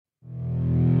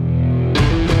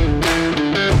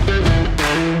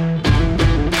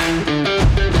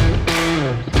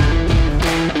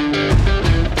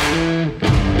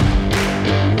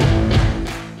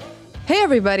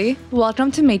everybody. Welcome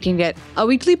to Making It, a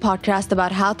weekly podcast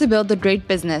about how to build a great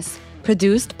business,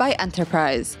 produced by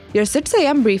Enterprise, your 6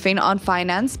 a.m. briefing on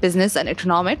finance, business, and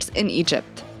economics in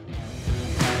Egypt.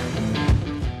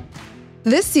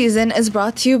 This season is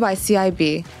brought to you by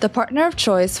CIB, the partner of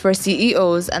choice for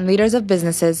CEOs and leaders of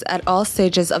businesses at all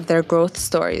stages of their growth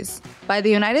stories. By the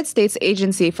United States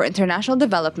Agency for International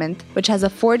Development, which has a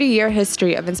 40-year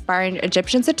history of inspiring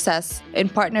Egyptian success in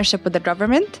partnership with the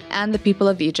government and the people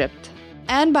of Egypt.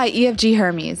 And by EFG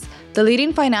Hermes, the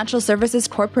leading financial services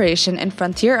corporation in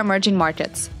frontier emerging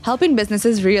markets, helping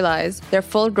businesses realize their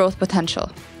full growth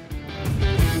potential.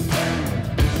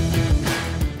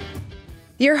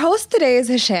 Your host today is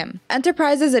Hisham,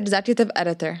 Enterprise's executive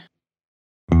editor.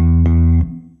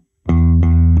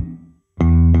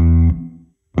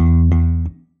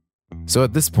 So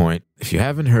at this point, if you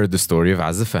haven't heard the story of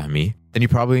Azza Fahmy, then you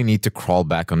probably need to crawl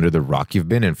back under the rock you've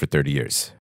been in for 30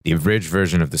 years. The abridged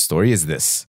version of the story is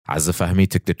this. Azza Fahmy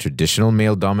took the traditional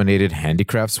male-dominated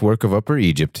handicrafts work of Upper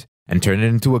Egypt and turned it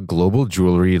into a global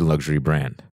jewelry and luxury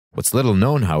brand. What's little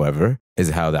known, however,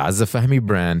 is how the Azza Fahmy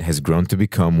brand has grown to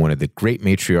become one of the great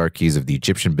matriarchies of the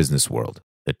Egyptian business world.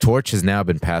 The torch has now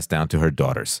been passed down to her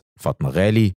daughters, Fatma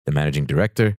Ghali, the managing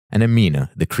director, and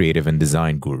Amina, the creative and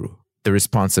design guru. The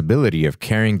responsibility of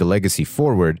carrying the legacy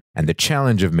forward and the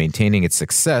challenge of maintaining its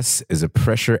success is a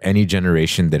pressure any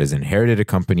generation that has inherited a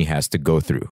company has to go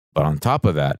through. But on top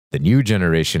of that, the new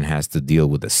generation has to deal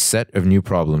with a set of new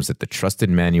problems that the trusted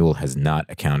manual has not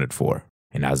accounted for.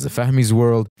 In Azza Fahmy's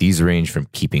world, these range from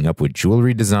keeping up with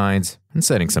jewelry designs and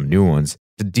setting some new ones,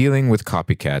 to dealing with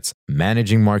copycats,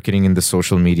 managing marketing in the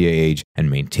social media age,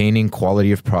 and maintaining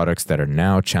quality of products that are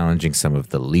now challenging some of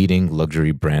the leading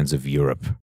luxury brands of Europe.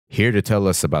 Here to tell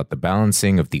us about the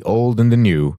balancing of the old and the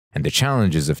new, and the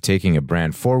challenges of taking a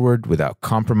brand forward without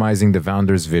compromising the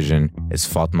founder's vision, is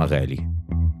Fatma Ghali.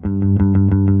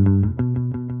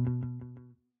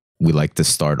 We like to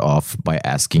start off by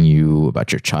asking you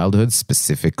about your childhood,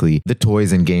 specifically the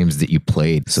toys and games that you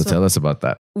played. So tell us about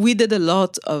that. We did a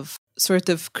lot of sort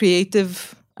of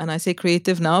creative, and I say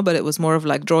creative now, but it was more of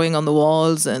like drawing on the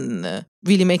walls and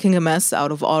really making a mess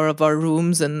out of all of our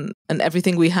rooms and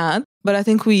everything we had. But I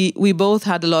think we both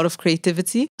had a lot of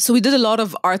creativity. So we did a lot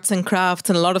of arts and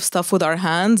crafts and a lot of stuff with our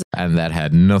hands. And that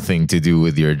had nothing to do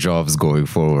with your jobs going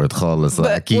forward.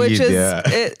 Which is,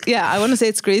 I want to say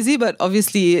it's crazy, but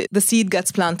obviously the seed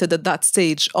gets planted at that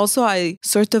stage. Also, I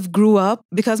sort of grew up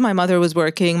because my mother was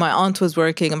working, my aunt was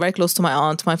working, I'm very close to my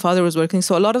aunt, my father was working.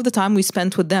 So a lot of the time we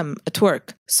spent with them at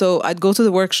work. So I'd go to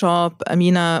the workshop,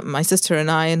 Amina, my sister and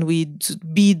I, and we'd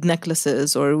bead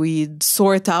necklaces or we'd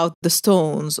sort out the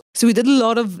stones. So we did a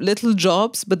lot of little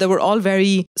jobs, but they were all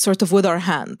very sort of with our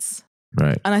hands.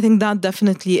 Right. And I think that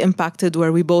definitely impacted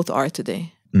where we both are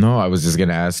today. No, I was just going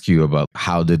to ask you about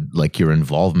how did your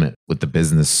involvement with the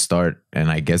business start?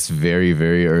 And I guess very,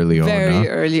 very early on. Very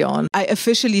early on. I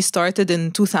officially started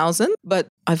in 2000, but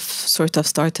I've sort of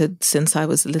started since I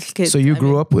was a little kid. So you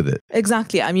grew up with it?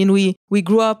 Exactly. I mean, we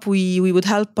grew up, we would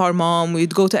help our mom,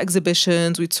 we'd go to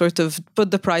exhibitions, we'd sort of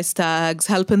put the price tags,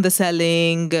 help in the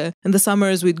selling. In the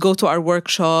summers, we'd go to our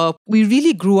workshop. We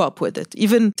really grew up with it.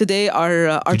 Even today,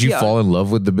 our Did you fall in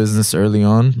love with the business early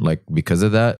on, because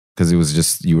of that? Because it was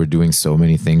just, you were doing so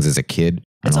many things as a kid.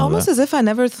 It's almost as if I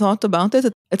never thought about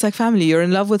it. It's like family. You're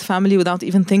in love with family without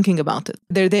even thinking about it.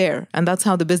 They're there. And that's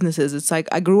how the business is. It's like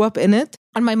I grew up in it.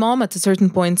 And my mom at a certain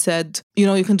point said,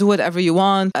 you can do whatever you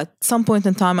want. At some point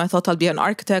in time, I thought I'll be an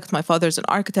architect. My father's an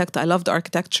architect. I loved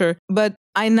architecture. But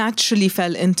I naturally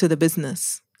fell into the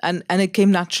business. And it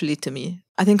came naturally to me.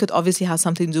 I think it obviously has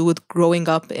something to do with growing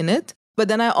up in it. But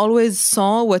then I always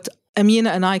saw what Amina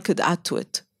and I could add to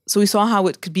it. So we saw how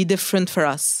it could be different for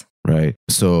us. Right.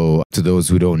 So to those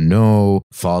who don't know,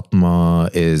 Fatma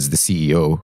is the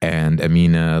CEO and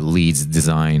Amina leads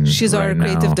design. She's our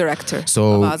creative director.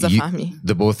 So of Azza Fahmy.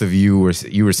 The both of you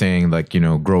were saying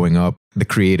growing up, the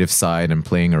creative side and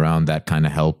playing around that kind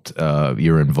of helped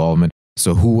your involvement.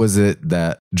 So who was it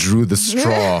that drew the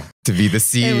straw to be the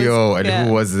CEO,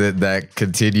 who was it that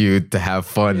continued to have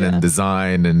fun and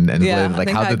design and how did that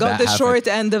happen? I got the short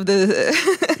end of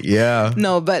the Yeah.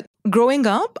 No, but growing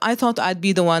up, I thought I'd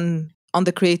be the one on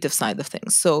the creative side of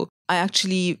things. So I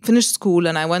actually finished school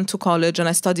and I went to college and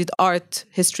I studied art,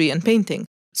 history and painting.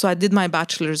 So I did my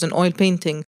bachelor's in oil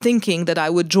painting, thinking that I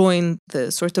would join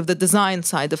the sort of the design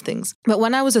side of things. But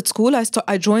when I was at school,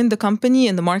 I joined the company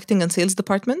in the marketing and sales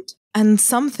department. And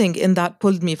something in that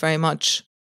pulled me very much.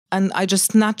 And I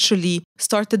just naturally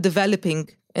started developing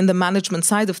in the management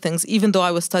side of things, even though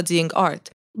I was studying art.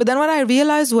 But then what I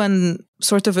realized when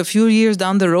sort of a few years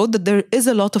down the road, that there is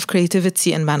a lot of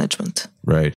creativity in management.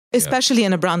 Right. especially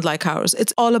in a brand like ours.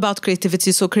 It's all about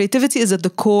creativity. So creativity is at the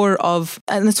core of,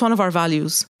 and it's one of our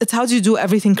values. It's how do you do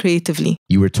everything creatively.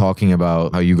 You were talking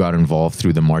about how you got involved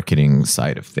through the marketing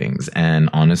side of things. And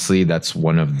honestly, that's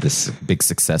one of the big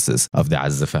successes of the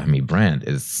Azza Fahmy brand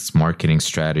is marketing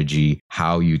strategy,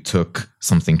 how you took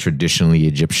something traditionally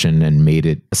Egyptian and made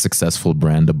it a successful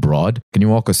brand abroad. Can you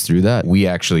walk us through that? We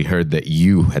actually heard that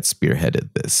you had spearheaded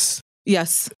this.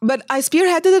 Yes, but I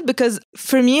spearheaded it because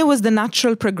for me, it was the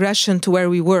natural progression to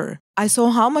where we were. I saw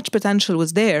how much potential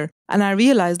was there, and I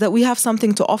realized that we have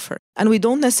something to offer. And we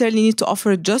don't necessarily need to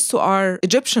offer it just to our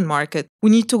Egyptian market.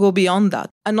 We need to go beyond that,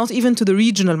 and not even to the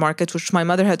regional market, which my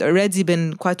mother had already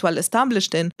been quite well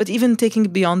established in, but even taking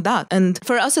it beyond that. And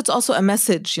for us, it's also a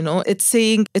message, it's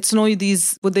saying, it's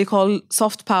these, what they call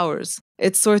soft powers.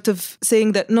 It's sort of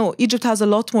saying that, no, Egypt has a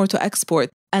lot more to export.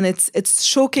 And it's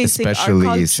showcasing especially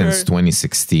our culture. Since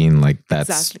 2016,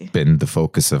 that's been the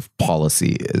focus of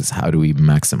policy is how do we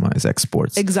maximize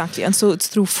exports? Exactly. And so it's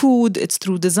through food, it's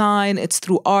through design, it's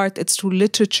through art, it's through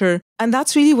literature. And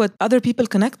that's really what other people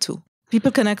connect to.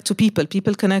 People connect to people.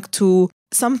 People connect to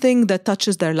something that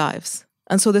touches their lives.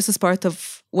 And so this is part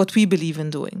of what we believe in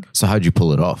doing. So how'd you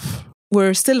pull it off?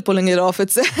 We're still pulling it off.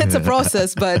 It's a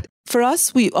process, but for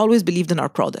us, we always believed in our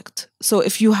product. So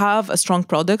if you have a strong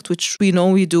product, which we know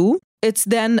we do, it's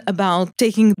then about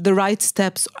taking the right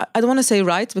steps. I don't want to say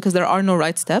right because there are no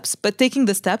right steps, but taking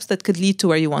the steps that could lead to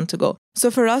where you want to go.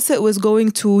 So for us, it was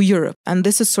going to Europe. And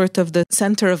this is sort of the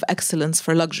center of excellence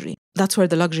for luxury. That's where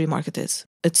the luxury market is.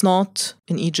 It's not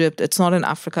in Egypt. It's not in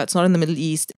Africa. It's not in the Middle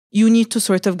East. You need to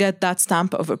sort of get that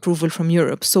stamp of approval from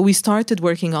Europe. So we started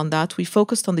working on that. We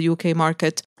focused on the UK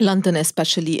market, London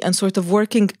especially, and sort of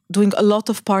doing a lot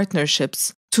of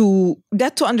partnerships to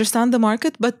get to understand the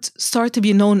market, but start to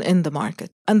be known in the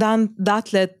market. And then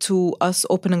that led to us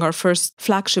opening our first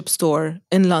flagship store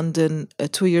in London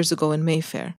 2 years ago in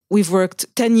Mayfair. We've worked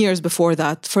 10 years before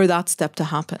that for that step to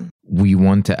happen. We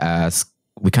want to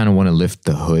lift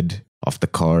the hood off the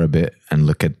car a bit and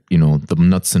look at, the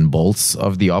nuts and bolts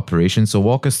of the operation. So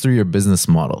walk us through your business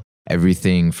model.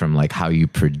 Everything from how you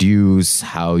produce,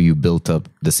 how you built up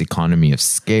this economy of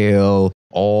scale,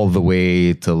 all the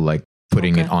way to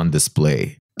putting it on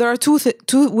display. There are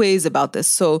two ways about this.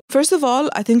 So first of all,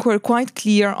 I think we're quite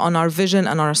clear on our vision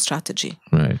and our strategy,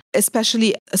 right?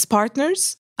 Especially as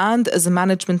partners and as a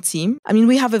management team. I mean,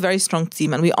 we have a very strong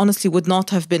team and we honestly would not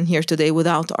have been here today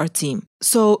without our team.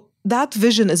 So that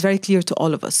vision is very clear to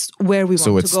all of us where we want to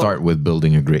go. So let's start with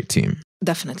building a great team.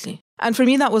 Definitely. And for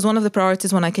me, that was one of the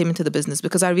priorities when I came into the business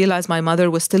because I realized my mother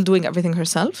was still doing everything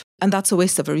herself. And that's a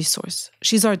waste of a resource.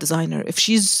 She's our designer. If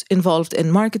she's involved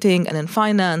in marketing and in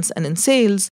finance and in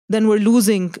sales, then we're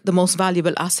losing the most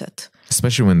valuable asset.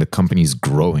 Especially when the company's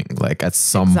growing. At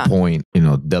some point,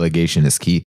 delegation is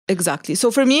key. Exactly.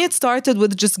 So for me, it started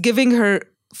with just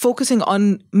focusing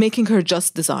on making her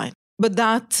just design. But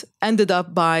that ended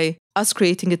up by us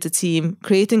creating a team,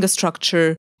 creating a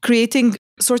structure, creating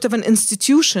sort of an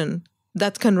institution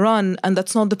that can run and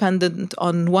that's not dependent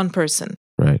on one person.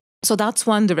 Right. So that's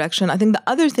one direction. I think the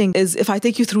other thing is if I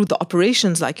take you through the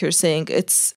operations, like you're saying,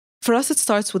 for us, it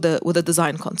starts with a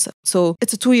design concept. So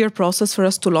it's a 2-year process for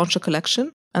us to launch a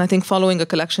collection. And I think following a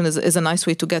collection is a nice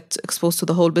way to get exposed to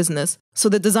the whole business. So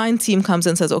the design team comes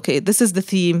and says, okay, this is the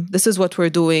theme. This is what we're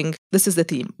doing. This is the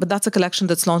theme. But that's a collection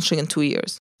that's launching in 2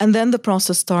 years. And then the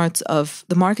process starts of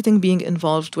the marketing being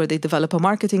involved, where they develop a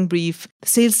marketing brief, the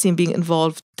sales team being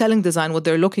involved, telling design what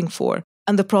they're looking for,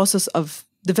 and the process of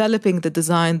developing the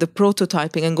design, the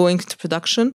prototyping, and going to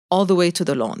production all the way to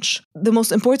the launch. The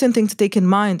most important thing to take in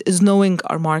mind is knowing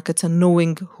our markets and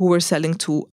knowing who we're selling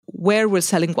to, where we're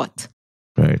selling what.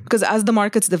 Right. Because as the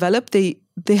markets develop, they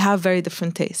have very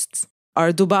different tastes.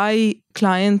 Our Dubai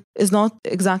client is not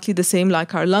exactly the same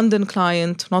like our London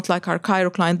client, not like our Cairo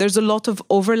client. There's a lot of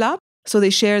overlap. So they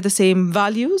share the same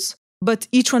values, but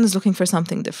each one is looking for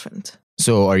something different.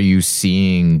 So are you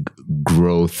seeing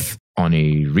growth on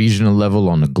a regional level,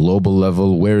 on a global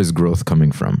level? Where is growth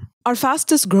coming from? Our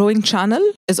fastest growing channel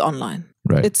is online.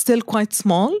 Right. It's still quite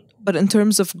small, but in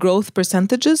terms of growth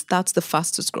percentages, that's the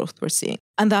fastest growth we're seeing.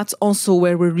 And that's also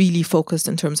where we're really focused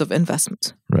in terms of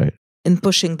investment. Right. In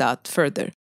pushing that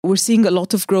further. We're seeing a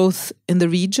lot of growth in the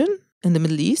region, in the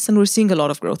Middle East, and we're seeing a lot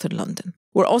of growth in London.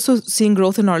 We're also seeing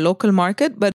growth in our local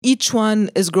market, but each one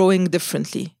is growing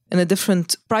differently, in a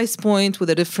different price point,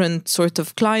 with a different sort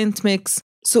of client mix.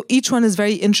 So each one is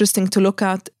very interesting to look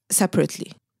at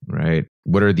separately. Right.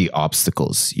 What are the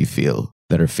obstacles you feel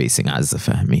that are facing Azza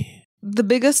Fahmy? The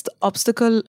biggest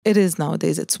obstacle it is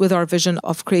nowadays, it's with our vision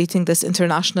of creating this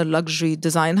international luxury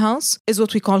design house, is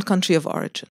what we call country of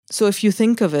origin. So if you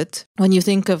think of it, when you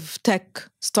think of tech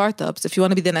startups, if you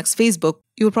want to be the next Facebook,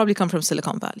 you will probably come from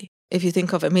Silicon Valley. If you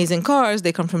think of amazing cars,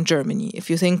 they come from Germany. If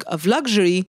you think of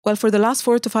luxury, well, for the last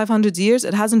 400 to 500 years,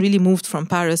 it hasn't really moved from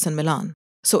Paris and Milan.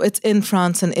 So it's in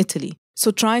France and Italy.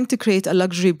 So trying to create a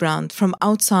luxury brand from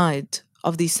outside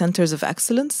of these centers of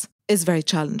excellence is very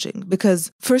challenging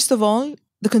because, first of all,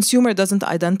 the consumer doesn't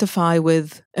identify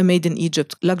with a made in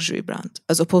Egypt luxury brand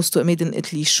as opposed to a made in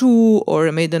Italy shoe or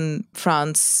a made in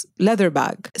France leather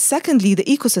bag. Secondly, the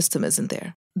ecosystem isn't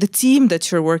there. The team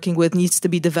that you're working with needs to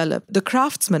be developed. The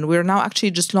craftsmen, we're now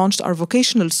actually just launched our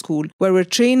vocational school where we're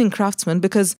training craftsmen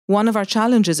because one of our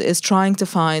challenges is trying to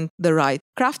find the right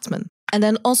craftsmen. And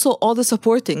then also all the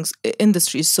supporting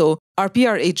industries. So our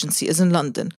PR agency is in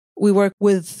London. We work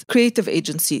with creative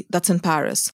agency that's in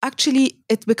Paris. Actually,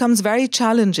 it becomes very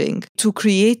challenging to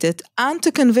create it and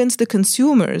to convince the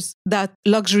consumers that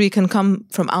luxury can come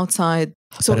from outside.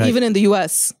 So even in the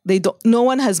US, no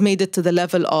one has made it to the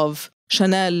level of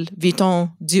Chanel,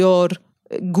 Vuitton, Dior,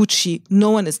 Gucci.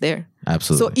 No one is there.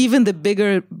 Absolutely. So even the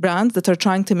bigger brands that are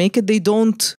trying to make it,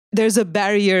 there's a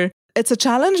barrier. It's a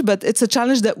challenge, but it's a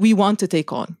challenge that we want to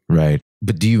take on. Right.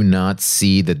 But do you not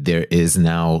see that there is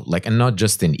now, and not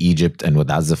just in Egypt and with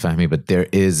Azza Fahmy, but there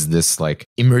is this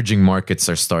emerging markets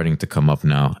are starting to come up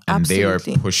now. And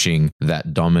Absolutely. They are pushing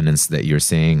that dominance that you're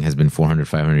saying has been 400,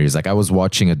 500 years. I was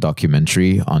watching a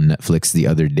documentary on Netflix the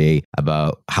other day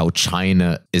about how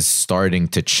China is starting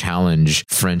to challenge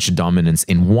French dominance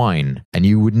in wine. And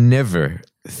you would never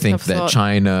think that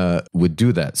China would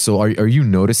do that. So are you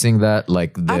noticing that?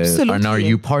 Absolutely. And are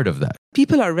you part of that?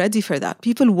 People are ready for that.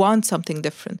 People want something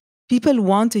different. People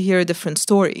want to hear a different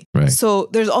story. Right. So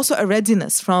there's also a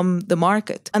readiness from the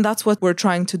market. And that's what we're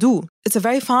trying to do. It's a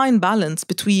very fine balance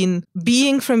between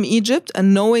being from Egypt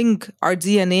and knowing our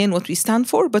DNA and what we stand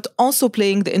for, but also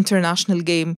playing the international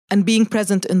game and being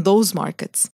present in those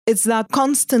markets. It's that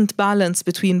constant balance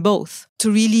between both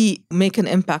to really make an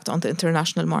impact on the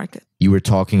international market. You were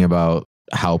talking about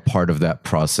how part of that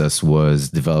process was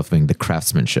developing the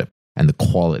craftsmanship and the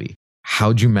quality.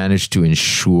 How'd you manage to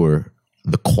ensure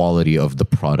the quality of the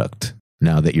product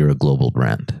now that you're a global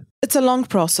brand? It's a long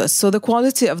process. So the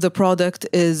quality of the product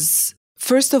is,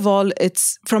 first of all,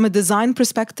 it's from a design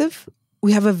perspective,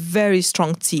 we have a very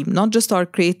strong team, not just our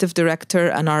creative director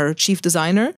and our chief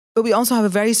designer, but we also have a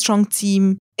very strong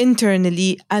team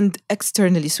internally and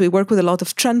externally. So we work with a lot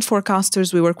of trend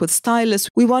forecasters, we work with stylists.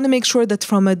 We want to make sure that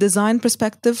from a design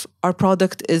perspective, our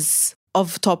product is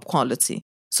of top quality.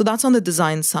 So that's on the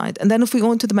design side. And then if we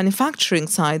go into the manufacturing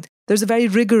side, there's a very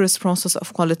rigorous process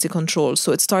of quality control.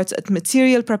 So it starts at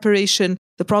material preparation,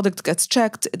 the product gets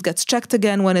checked, it gets checked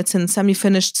again when it's in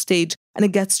semi-finished stage, and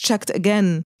it gets checked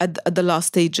again at the last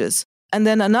stages. And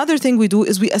then another thing we do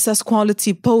is we assess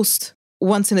quality post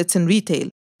once it's in retail.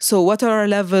 So what are our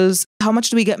levels? How much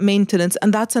do we get maintenance?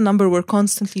 And that's a number we're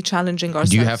constantly challenging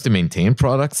ourselves. Do you have to maintain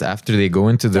products after they go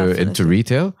into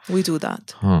retail? We do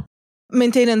that. Huh.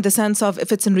 Maintain in the sense of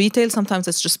if it's in retail, sometimes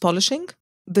it's just polishing.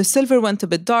 The silver went a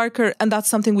bit darker, and that's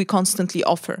something we constantly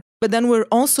offer. But then we're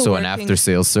also an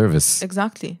after-sales service.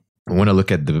 Exactly. I want to look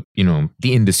at the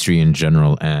industry in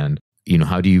general, and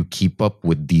how do you keep up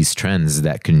with these trends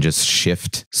that can just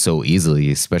shift so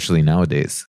easily, especially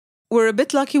nowadays? We're a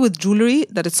bit lucky with jewelry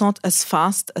that it's not as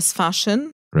fast as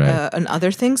fashion. Right. And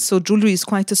other things. So jewelry is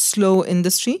quite a slow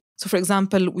industry. So for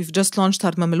example, we've just launched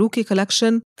our Mamluki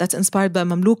collection that's inspired by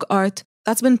Mamluk art.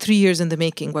 That's been 3 years in the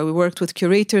making, where we worked with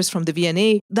curators from the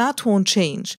V&A. That won't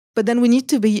change. But then we need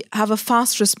to have a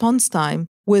fast response time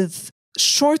with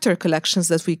shorter collections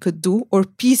that we could do, or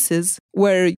pieces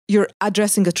where you're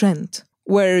addressing a trend,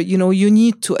 where you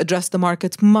need to address the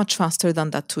market much faster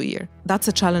than that 2 year. That's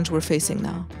a challenge we're facing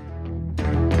now.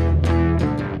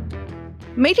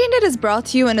 Maintained It is brought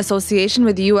to you in association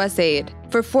with USAID.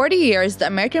 For 40 years, the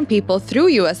American people, through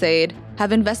USAID,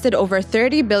 have invested over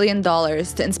 $30 billion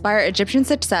to inspire Egyptian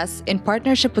success in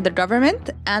partnership with the government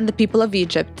and the people of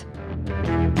Egypt.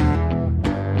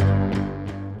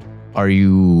 Are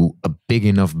you a big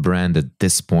enough brand at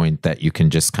this point that you can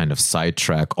just kind of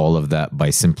sidetrack all of that by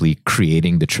simply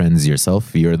creating the trends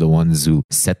yourself? You're the ones who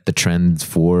set the trend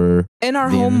for... In our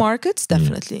home markets,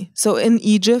 definitely. So in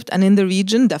Egypt and in the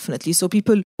region, definitely. So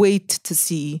people wait to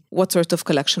see what sort of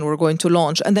collection we're going to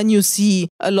launch. And then you see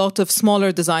a lot of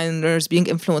smaller designers being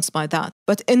influenced by that.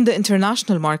 But in the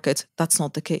international market, that's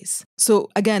not the case. So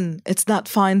again, it's that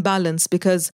fine balance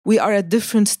because we are at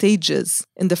different stages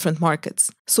in different markets.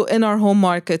 So in our home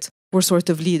market, we're sort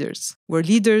of leaders. We're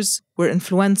leaders, we're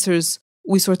influencers.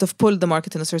 We sort of pull the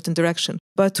market in a certain direction.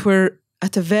 But we're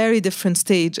at a very different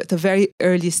stage, at a very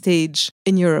early stage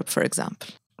in Europe, for example.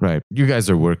 Right. You guys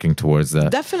are working towards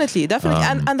that. Definitely.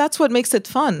 And that's what makes it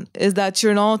fun, is that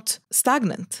you're not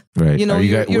stagnant. Right. You know,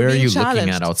 where are you challenged. looking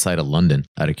at outside of London,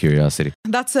 out of curiosity?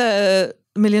 That's a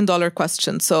 $1 million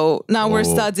question. So now we're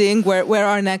studying where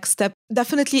our next step.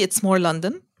 Definitely it's more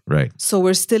London. Right. So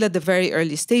we're still at the very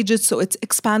early stages. So it's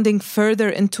expanding further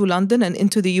into London and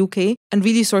into the UK and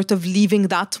really sort of leaving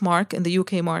that mark in the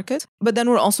UK market. But then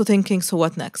we're also thinking, so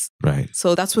what next? Right.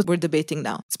 So that's what we're debating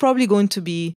now. It's probably going to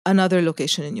be another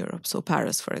location in Europe. So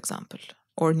Paris, for example,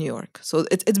 or New York. So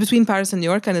it's between Paris and New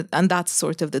York, and that's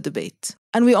sort of the debate.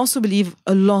 And we also believe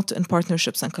a lot in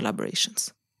partnerships and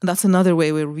collaborations. And that's another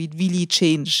way where we really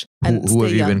change and Who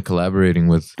have you been collaborating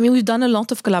with? I mean, we've done a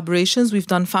lot of collaborations. We've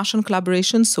done fashion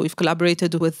collaborations. So we've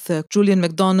collaborated with Julian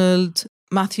McDonald,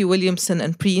 Matthew Williamson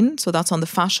and Preen. So that's on the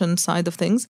fashion side of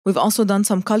things. We've also done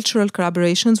some cultural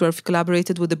collaborations where we've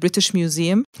collaborated with the British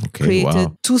Museum,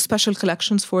 created 2 special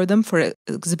collections for them for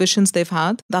exhibitions they've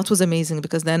had. That was amazing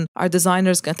because then our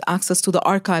designers get access to the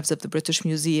archives of the British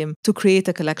Museum to create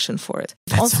a collection for it.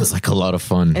 That sounds like a lot of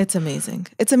fun. It's amazing.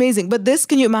 It's amazing. But this,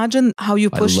 can you imagine how you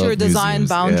push your design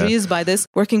boundaries by this?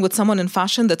 Working with someone in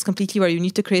fashion, that's completely where you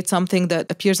need to create something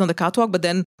that appears on the catwalk, but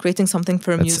then creating something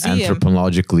for a museum. It's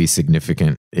anthropologically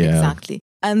significant. Yeah. Exactly.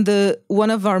 And one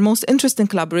of our most interesting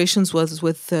collaborations was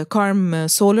with Carm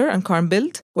Solar and Carm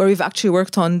Build, where we've actually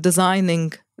worked on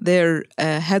designing their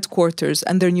headquarters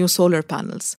and their new solar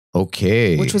panels.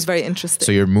 Okay. Which was very interesting.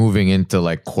 So you're moving into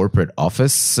like corporate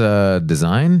office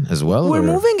design as well? We're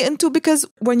moving into, because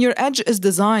when your edge is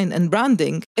design and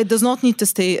branding, it does not need to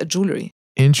stay a jewelry.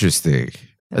 Interesting.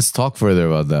 Let's talk further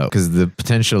about that because the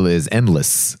potential is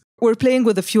endless. We're playing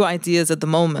with a few ideas at the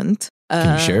moment.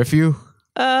 Can you share a few?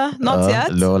 Not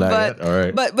yet. No, not yet. All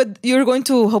right. But you're going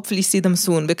to hopefully see them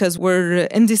soon because we're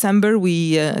in December,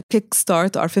 we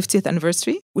kickstart our 50th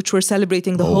anniversary, which we're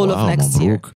celebrating the whole of next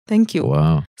year. Thank you.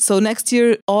 Wow. So next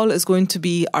year, all is going to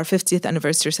be our 50th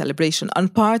anniversary celebration.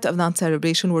 And part of that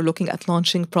celebration, we're looking at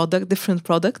launching different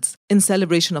products in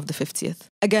celebration of the 50th.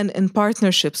 Again, in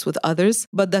partnerships with others,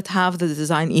 but that have the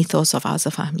design ethos of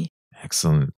Azza Fahmy.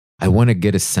 Excellent. I want to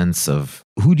get a sense of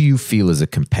who do you feel is a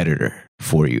competitor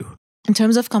for you? In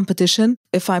terms of competition,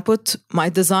 if I put my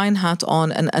design hat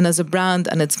on and as a brand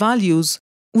and its values,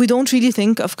 we don't really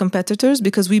think of competitors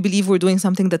because we believe we're doing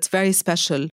something that's very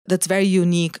special, that's very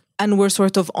unique, and we're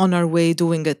sort of on our way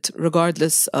doing it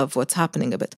regardless of what's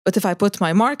happening a bit. But if I put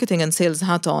my marketing and sales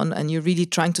hat on and you're really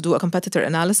trying to do a competitor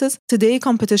analysis, today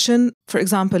competition, for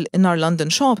example, in our London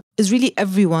shop, is really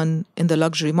everyone in the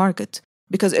luxury market.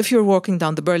 Because if you're walking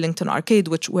down the Burlington Arcade,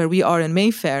 where we are in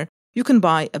Mayfair, you can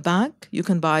buy a bag, you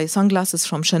can buy sunglasses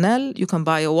from Chanel, you can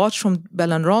buy a watch from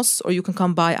Bell & Ross, or you can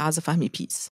come buy Azza Fahmy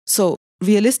piece. So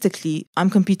realistically, I'm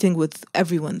competing with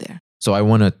everyone there. So I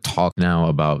want to talk now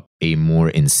about a more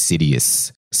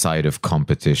insidious side of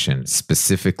competition,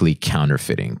 specifically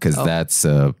counterfeiting, because that's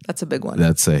a big one.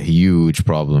 That's a huge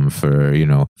problem for,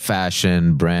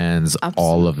 fashion, brands, Absolutely.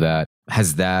 All of that.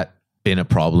 Has that been a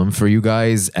problem for you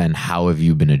guys and how have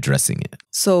you been addressing it?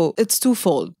 So it's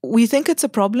twofold. We think it's a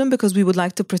problem because we would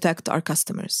like to protect our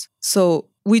customers. So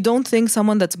we don't think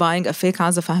someone that's buying a fake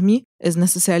Azza Fahmy is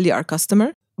necessarily our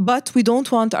customer, but we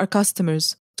don't want our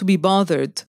customers to be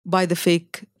bothered by the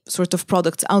fake sort of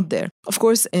products out there. Of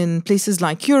course, in places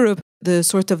like Europe,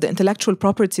 the intellectual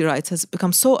property rights has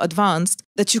become so advanced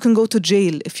that you can go to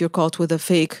jail if you're caught with a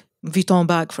fake Vuitton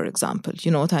bag, for example.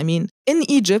 You know what I mean? In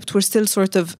Egypt, we're still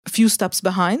sort of a few steps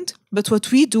behind. But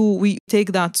what we do, we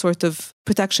take that sort of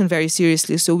protection very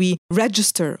seriously. So we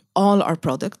register all our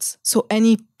products. So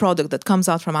any product that comes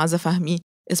out from Azza Fahmy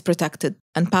is protected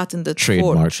and patented,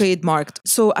 trademarked.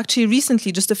 So actually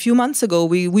recently, just a few months ago,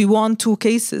 we won 2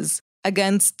 cases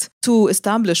against 2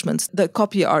 establishments that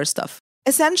copy our stuff.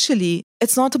 Essentially,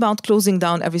 it's not about closing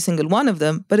down every single one of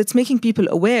them, but it's making people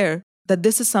aware that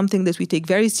this is something that we take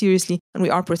very seriously and we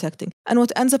are protecting. And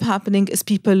what ends up happening is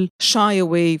people shy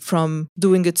away from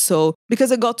doing it so,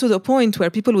 because it got to the point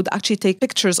where people would actually take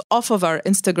pictures off of our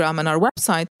Instagram and our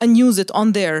website and use it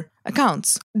on their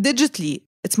accounts. Digitally,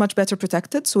 it's much better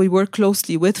protected. So we work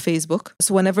closely with Facebook.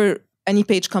 So whenever any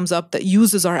page comes up that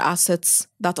uses our assets,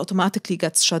 that automatically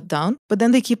gets shut down. But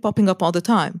then they keep popping up all the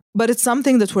time. But it's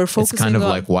something that we're focusing on. It's kind of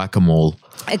like whack-a-mole.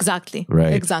 Exactly.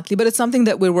 Right. Exactly. But it's something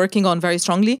that we're working on very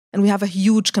strongly. And we have a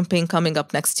huge campaign coming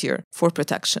up next year for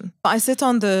protection. I sit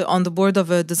on the board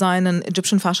of a design and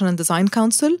Egyptian Fashion and Design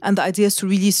Council. And the idea is to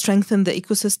really strengthen the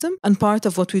ecosystem. And part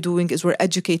of what we're doing is we're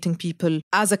educating people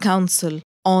as a council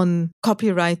on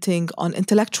copywriting, on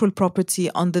intellectual property,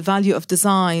 on the value of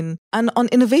design, and on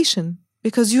innovation,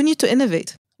 because you need to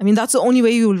innovate. I mean, that's the only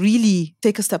way you will really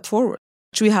take a step forward.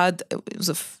 We had, it was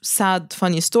a sad,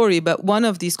 funny story, but one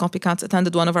of these copycats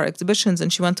attended one of our exhibitions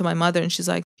and she went to my mother and she's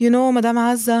like, you know, Madame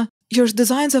Azza, your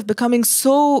designs are becoming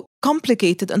so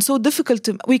complicated and so difficult.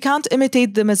 We can't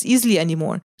imitate them as easily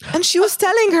anymore. And she was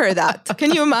telling her that.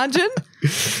 Can you imagine?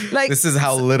 Like, this is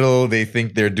how little they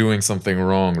think they're doing something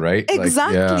wrong, right?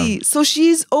 Exactly. Like, yeah. So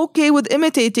she's okay with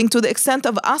imitating to the extent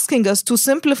of asking us to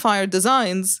simplify our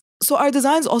designs. So our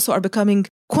designs also are becoming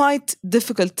quite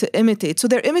difficult to imitate. So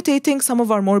they're imitating some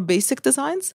of our more basic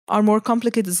designs. Our more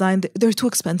complicated design, they're too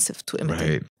expensive to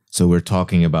imitate. Right. So we're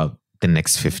talking about the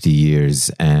next 50 years.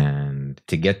 And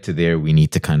to get to there, we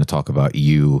need to kind of talk about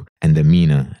you and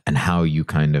Amina and how you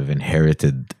kind of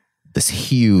inherited this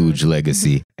huge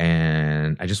legacy.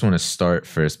 And I just want to start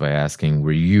first by asking,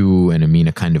 were you and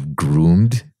Amina kind of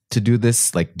groomed to do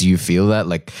this? Like, do you feel that?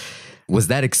 Like, was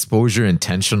that exposure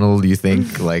intentional, do you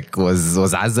think? Like, was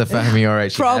Azza Fahmy, all right,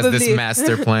 she has this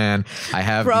master plan. I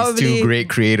have these two great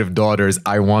creative daughters.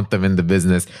 I want them in the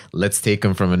business. Let's take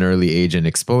them from an early age and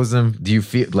expose them. Do you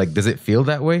feel, like, does it feel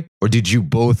that way? Or did you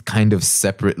both kind of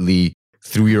separately,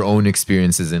 through your own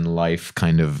experiences in life,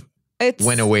 kind of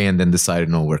went away and then decided,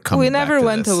 no, we're coming back to We never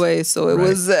went this. away. So it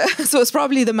was, so it's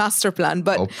probably the master plan.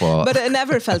 But it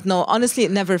never felt, no, honestly,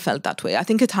 it never felt that way. I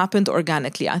think it happened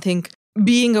organically. I think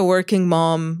being a working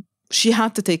mom, she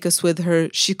had to take us with her.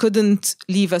 She couldn't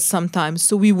leave us sometimes.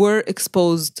 So we were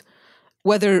exposed,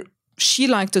 whether she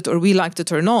liked it or we liked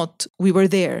it or not, we were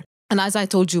there. And as I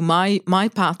told you, my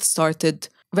path started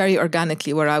very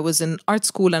organically, where I was in art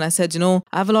school and I said, you know,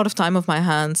 I have a lot of time on my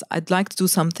hands. I'd like to do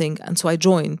something. And so I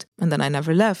joined and then I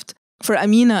never left. For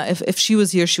Amina, if she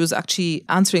was here, she was actually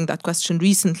answering that question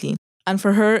recently. And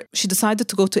for her, she decided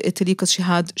to go to Italy because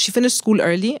she finished school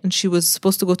early and she was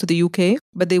supposed to go to the UK,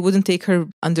 but they wouldn't take her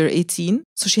under 18.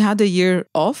 So she had a year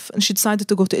off and she decided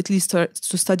to go to Italy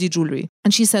to study jewelry.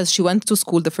 And she says she went to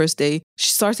school the first day. She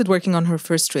started working on her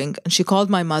first ring and she called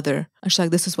my mother and she's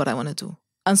like, this is what I want to do.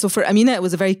 And so for Amina, it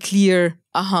was a very clear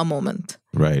aha moment.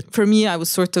 Right. For me, I was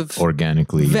sort of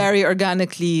very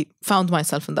organically found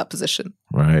myself in that position.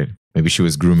 Right. Maybe she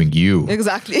was grooming you.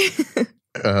 Exactly.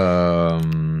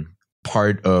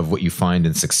 Part of what you find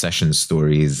in succession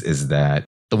stories is that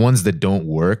the ones that don't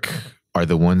work are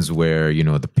the ones where, you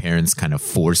know, the parents kind of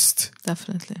forced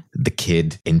the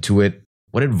kid into it.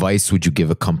 What advice would you give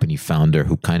a company founder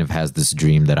who kind of has this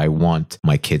dream that I want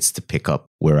my kids to pick up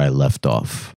where I left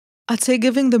off? I'd say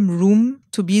giving them room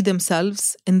to be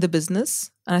themselves in the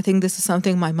business. And I think this is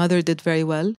something my mother did very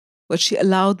well, where she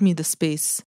allowed me the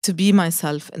space to be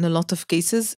myself in a lot of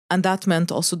cases. And that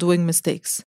meant also doing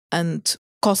mistakes and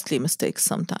costly mistakes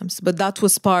sometimes. But that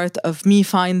was part of me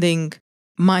finding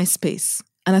my space.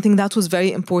 And I think that was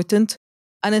very important.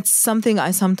 And it's something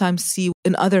I sometimes see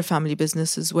in other family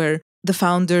businesses where the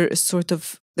founder is sort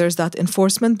of, there's that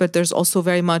enforcement, but there's also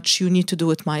very much, you need to do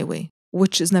it my way,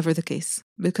 which is never the case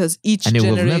because each generation...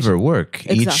 And it will never work.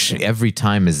 Exactly. Every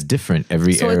time is different.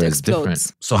 Every era is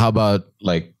different. So how about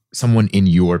like someone in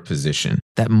your position?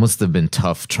 That must have been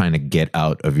tough trying to get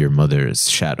out of your mother's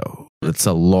shadow. It's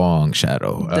a long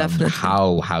shadow. Definitely.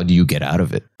 How do you get out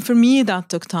of it? For me, that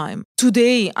took time.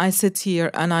 Today, I sit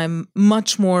here and I'm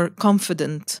much more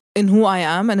confident in who I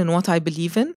am and in what I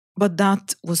believe in. But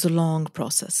that was a long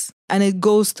process. And it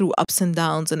goes through ups and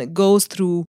downs and it goes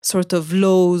through sort of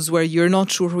lows where you're not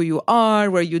sure who you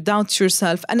are, where you doubt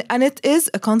yourself. And it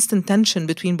is a constant tension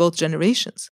between both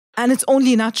generations. And it's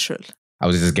only natural. I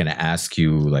was just going to ask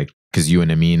you, like, because you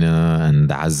and Amina and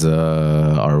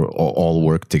Azza are all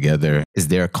work together. Is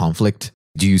there a conflict?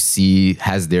 Do you see,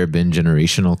 has there been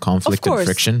generational conflict and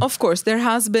friction? Of course, there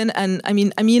has been. And I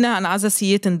mean, Amina and Azza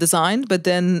see it in design, but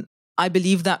then I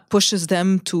believe that pushes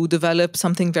them to develop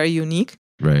something very unique.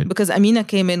 Right. Because Amina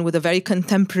came in with a very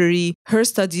contemporary, her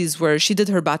studies were, she did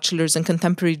her bachelor's in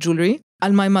contemporary jewelry.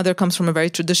 And my mother comes from a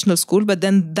very traditional school, but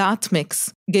then that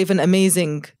mix gave an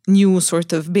amazing new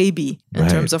sort of baby in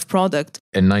terms of product.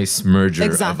 A nice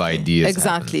merger of ideas.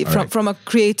 Exactly. From a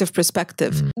creative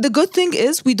perspective. The good thing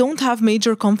is we don't have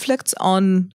major conflicts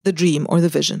on the dream or the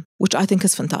vision, which I think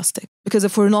is fantastic. Because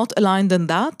if we're not aligned in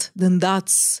that, then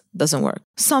that doesn't work.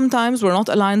 Sometimes we're not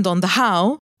aligned on the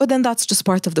how, but then that's just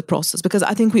part of the process because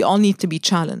I think we all need to be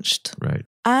challenged. Right.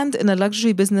 And in a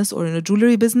luxury business or in a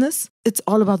jewelry business, it's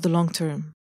all about the long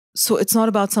term. So it's not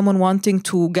about someone wanting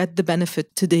to get the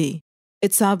benefit today.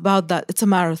 It's about that. It's a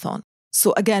marathon.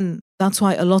 So again, that's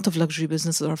why a lot of luxury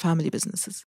businesses are family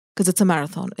businesses because it's a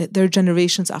marathon. They're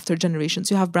generations after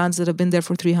generations. You have brands that have been there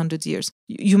for 300 years.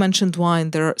 You mentioned wine.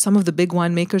 There are some of the big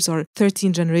winemakers are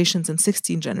 13 generations and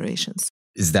 16 generations.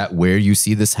 Is that where you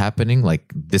see this happening?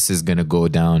 Like this is going to go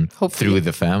down through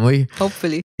the family?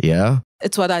 Hopefully. Yeah.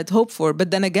 It's what I'd hope for.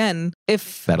 But then again,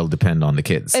 if... That'll depend on the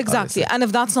kids. Exactly. Obviously. And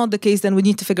if that's not the case, then we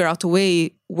need to figure out a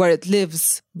way where it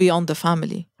lives beyond the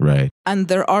family. Right. And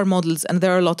there are models and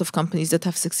there are a lot of companies that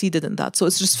have succeeded in that. So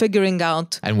it's just figuring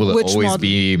out And will it always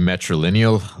be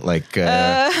matrilineal? Like...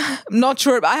 I'm not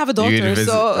sure. I have a daughter,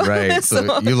 so... Right.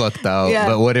 So you lucked out. Yeah.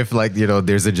 But what if,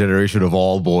 there's a generation of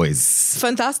all boys?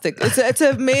 Fantastic. It's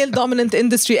a male-dominant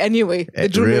industry anyway.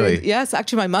 Really? Yes.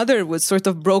 Actually, my mother was sort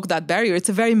of broke that barrier. It's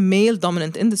a very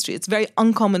male-dominant industry. It's very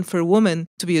uncommon for a woman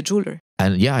to be a jeweler.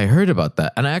 And yeah, I heard about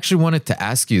that. And I actually wanted to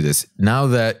ask you this. Now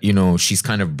that, she's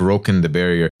kind of broken the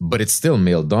barrier, but it's still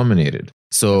male-dominated.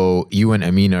 So you and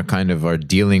Amin are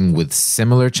dealing with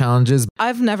similar challenges?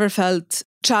 I've never felt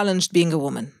challenged being a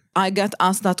woman. I get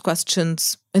asked that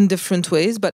questions in different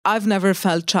ways, but I've never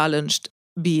felt challenged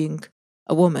being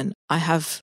a woman. I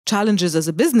have challenges as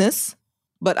a business,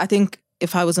 but I think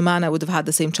if I was a man, I would have had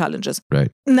the same challenges. Right.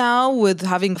 Now, with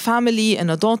having a family and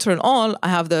a daughter and all, I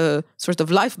have the sort of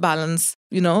life balance,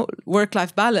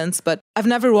 work-life balance, but I've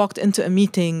never walked into a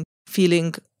meeting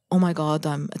feeling, oh my God,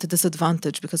 I'm at a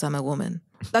disadvantage because I'm a woman.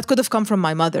 That could have come from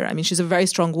my mother. I mean, she's a very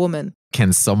strong woman.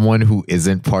 Can someone who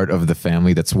isn't part of the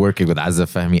family that's working with Azza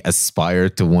Fahmy aspire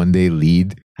to one day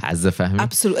lead Azza Fahmy?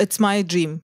 Absolutely. It's my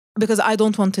dream because I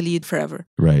don't want to lead forever.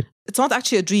 Right. It's not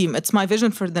actually a dream. It's my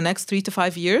vision for the next 3 to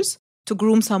 5 years to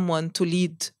groom someone to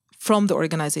lead from the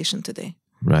organization today.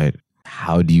 Right.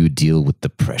 How do you deal with the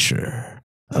pressure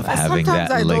of having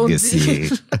that legacy?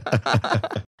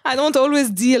 I don't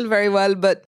always deal very well,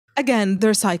 but again,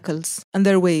 there are cycles and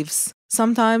there are waves.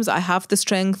 Sometimes I have the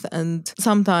strength and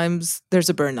sometimes there's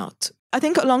a burnout. I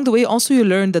think along the way also you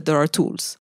learn that there are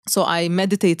tools. So I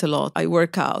meditate a lot, I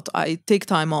work out, I take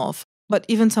time off. But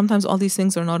even sometimes all these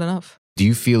things are not enough. Do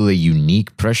you feel a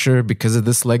unique pressure because of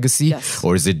this legacy? Yes.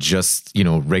 Or is it just,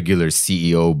 regular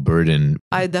CEO burden?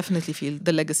 I definitely feel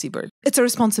the legacy burden. It's a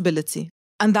responsibility.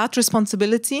 And that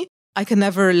responsibility, I can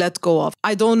never let go of.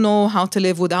 I don't know how to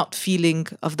live without feeling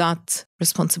of that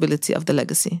responsibility of the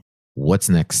legacy. What's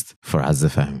next for Azza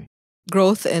Fahmy?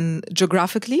 Growth in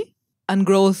geographically and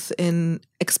growth in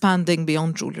expanding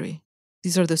beyond jewelry.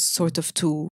 These are the sort of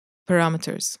 2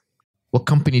 parameters. What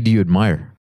company do you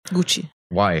admire? Gucci.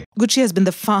 Why? Gucci has been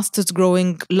the fastest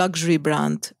growing luxury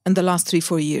brand in the last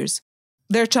 3-4 years.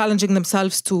 They're challenging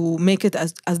themselves to make it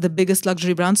as the biggest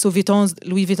luxury brand. So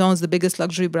Louis Vuitton is the biggest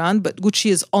luxury brand, but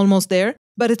Gucci is almost there.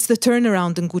 But it's the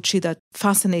turnaround in Gucci that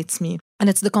fascinates me. And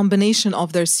it's the combination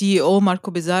of their CEO,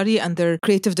 Marco Bizzarri, and their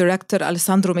creative director,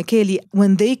 Alessandro Micheli.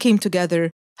 When they came together,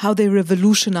 how they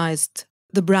revolutionized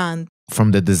the brand.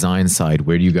 From the design side,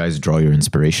 where do you guys draw your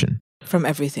inspiration? From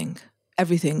everything.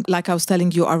 Everything. Like I was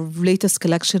telling you, our latest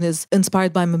collection is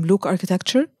inspired by Mamluk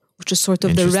architecture, which is sort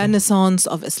of the renaissance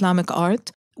of Islamic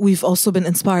art. We've also been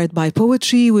inspired by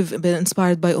poetry. We've been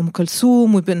inspired by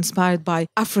Kulthum. We've been inspired by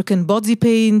African body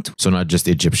paint. So not just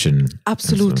Egyptian.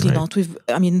 Absolutely not.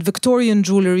 Victorian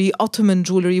jewelry, Ottoman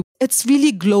jewelry. It's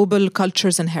really global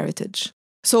cultures and heritage.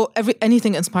 So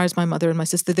anything inspires my mother and my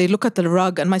sister. They look at the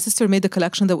rug, and my sister made a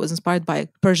collection that was inspired by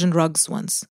Persian rugs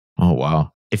once. Oh,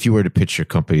 wow. If you were to pitch your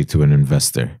company to an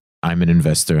investor, I'm an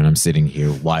investor and I'm sitting here,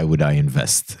 why would I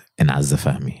invest in Azza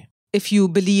Fahmy? If you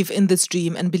believe in this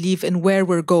dream and believe in where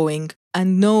we're going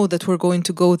and know that we're going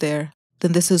to go there,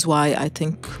 then this is why I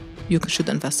think you should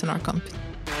invest in our company.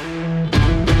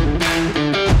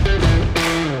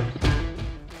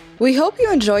 We hope you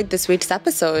enjoyed this week's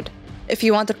episode. If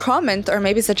you want to comment or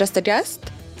maybe suggest a guest,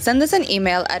 send us an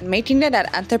email at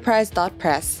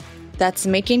makingit@enterprise.press. That's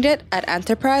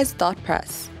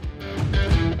makingit@enterprise.press.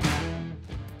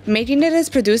 Making It is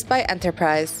produced by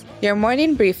Enterprise, your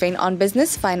morning briefing on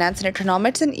business, finance, and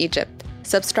economics in Egypt.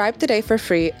 Subscribe today for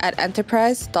free at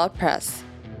enterprise.press.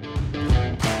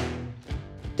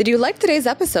 Did you like today's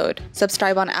episode?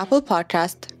 Subscribe on Apple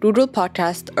Podcast, Google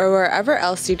Podcast, or wherever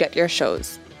else you get your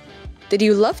shows. Did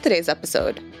you love today's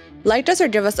episode? Like us or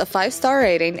give us a 5-star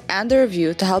rating and a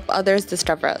review to help others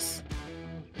discover us.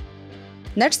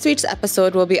 Next week's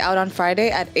episode will be out on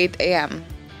Friday at 8 a.m.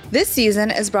 This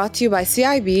season is brought to you by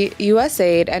CIB,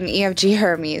 USAID, and EFG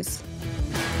Hermes.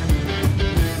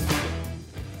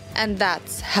 And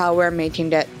that's how we're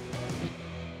making it.